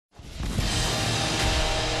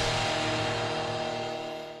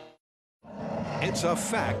It's a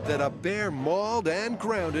fact that a bear mauled and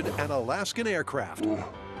grounded an Alaskan aircraft.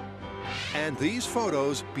 And these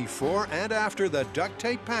photos, before and after the duct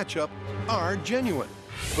tape patch-up, are genuine.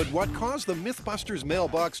 But what caused the Mythbusters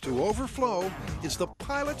mailbox to overflow is the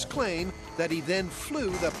pilot's claim that he then flew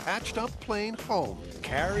the patched-up plane home.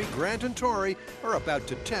 Carrie, Grant, and Tori are about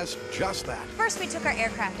to test just that. First, we took our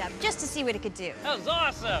aircraft up just to see what it could do. That was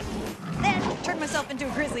awesome! Then, turned myself into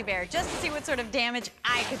a grizzly bear just to see what sort of damage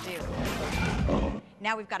I could do.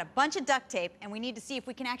 Now we've got a bunch of duct tape, and we need to see if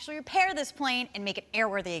we can actually repair this plane and make it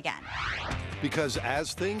airworthy again. Because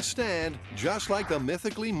as things stand, just like the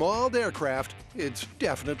mythically mauled aircraft, it's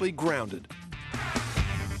definitely grounded.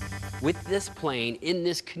 With this plane, in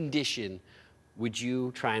this condition, would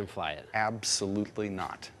you try and fly it? Absolutely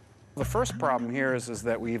not. The first problem here is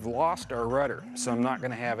that we've lost our rudder, so I'm not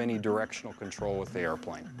going to have any directional control with the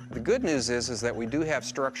airplane. The good news is that we do have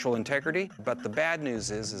structural integrity, but the bad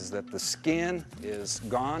news is that the skin is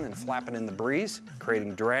gone and flapping in the breeze,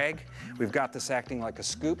 creating drag. We've got this acting like a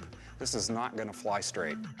scoop. This is not going to fly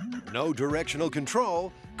straight. No directional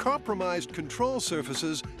control, compromised control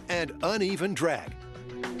surfaces, and uneven drag.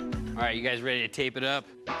 All right, you guys ready to tape it up?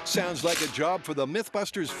 Sounds like a job for the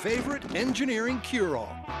Mythbusters' favorite engineering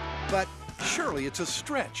cure-all. But surely it's a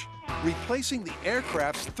stretch. Replacing the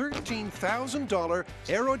aircraft's $13,000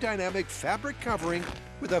 aerodynamic fabric covering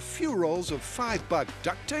with a few rolls of $5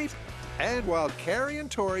 duct tape? And while Carrie and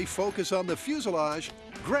Tori focus on the fuselage,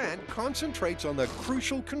 Grant concentrates on the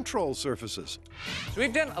crucial control surfaces. So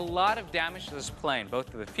we've done a lot of damage to this plane,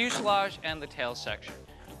 both to the fuselage and the tail section.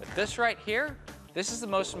 But this right here, this is the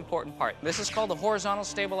most important part. This is called the horizontal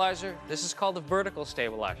stabilizer. This is called the vertical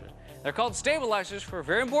stabilizer. They're called stabilizers for a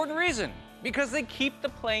very important reason, because they keep the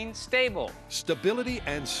plane stable. Stability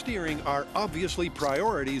and steering are obviously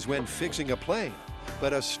priorities when fixing a plane,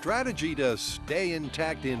 but a strategy to stay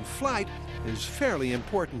intact in flight is fairly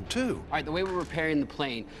important too. All right, the way we're repairing the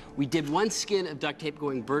plane, we did one skin of duct tape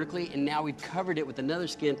going vertically, and now we've covered it with another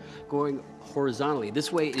skin going horizontally.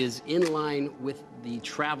 This way it is in line with the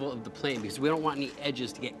travel of the plane, because we don't want any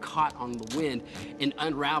edges to get caught on the wind and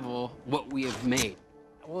unravel what we have made.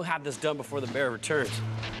 We'll have this done before the bear returns.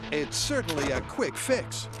 It's certainly a quick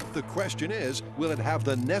fix. The question is, will it have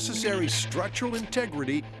the necessary structural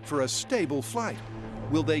integrity for a stable flight?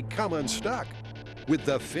 Will they come unstuck? With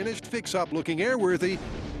the finished fix-up looking airworthy,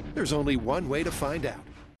 there's only one way to find out.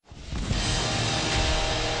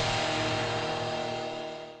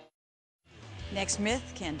 Next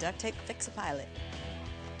myth, can duct tape fix a pilot?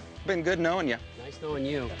 Been good knowing you. Nice knowing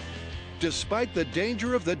you. Despite the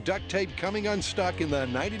danger of the duct tape coming unstuck in the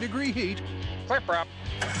 90-degree heat, Clip wrap.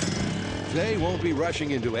 they won't be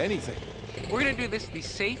rushing into anything. We're gonna do this the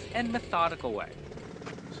safe and methodical way.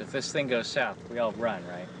 So if this thing goes south, we all run,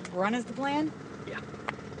 right? Run is the plan? Yeah.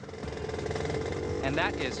 And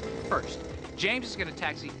that is, first, James is gonna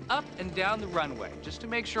taxi up and down the runway just to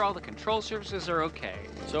make sure all the control surfaces are okay.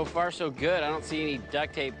 So far, so good. I don't see any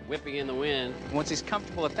duct tape whipping in the wind. Once he's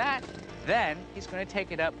comfortable with that, then he's gonna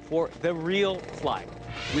take it up for the real flight.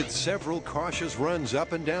 With several cautious runs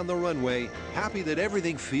up and down the runway, happy that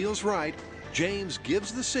everything feels right, James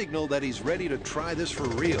gives the signal that he's ready to try this for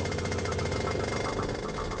real.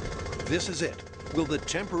 This is it. Will the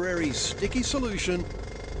temporary sticky solution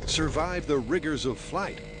survive the rigors of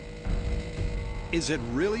flight? Is it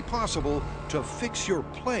really possible to fix your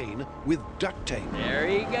plane with duct tape? There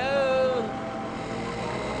he goes.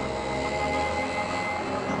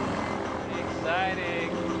 Exciting.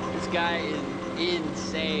 This guy is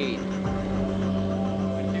insane.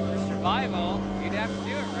 If it were survival, you'd have to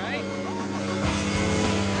do it, right?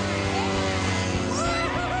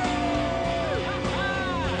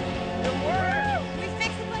 It worked! We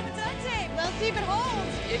fixed the plane with duct tape. Let's see if it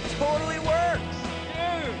holds. It totally works.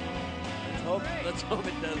 Dude! Let's hope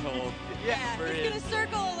it does hold. Yeah, for he's him. gonna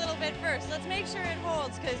circle a little bit first. Let's make sure it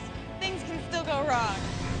holds, because things can still go wrong.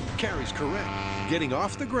 Carrie's correct. Getting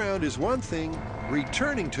off the ground is one thing,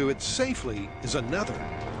 returning to it safely is another.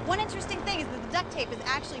 One interesting thing is that the duct tape is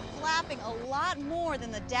actually flapping a lot more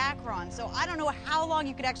than the Dacron, so I don't know how long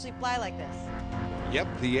you could actually fly like this. Yep,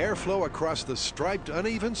 the airflow across the striped,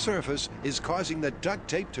 uneven surface is causing the duct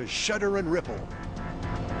tape to shudder and ripple.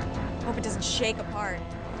 Hope it doesn't shake apart.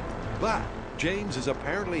 But James is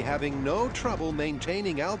apparently having no trouble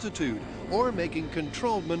maintaining altitude or making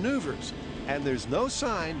controlled maneuvers. And there's no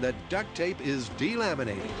sign that duct tape is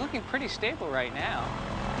delaminating. He's looking pretty stable right now.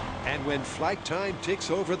 And when flight time ticks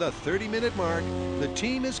over the 30-minute mark, the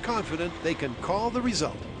team is confident they can call the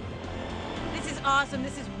result. This is awesome.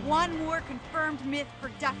 This is one more confirmed myth for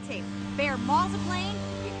duct tape. Bear mauls a plane,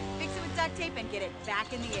 you can fix it with duct tape and get it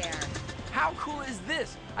back in the air. How cool is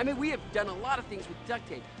this? I mean, we have done a lot of things with duct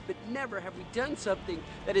tape, but never have we done something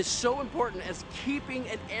that is so important as keeping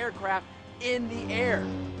an aircraft in the air.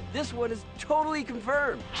 This one is totally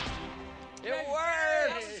confirmed. It worked!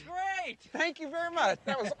 That was great! Thank you very much.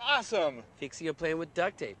 That was awesome. Fixing a plane with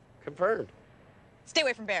duct tape. Confirmed. Stay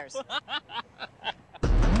away from bears.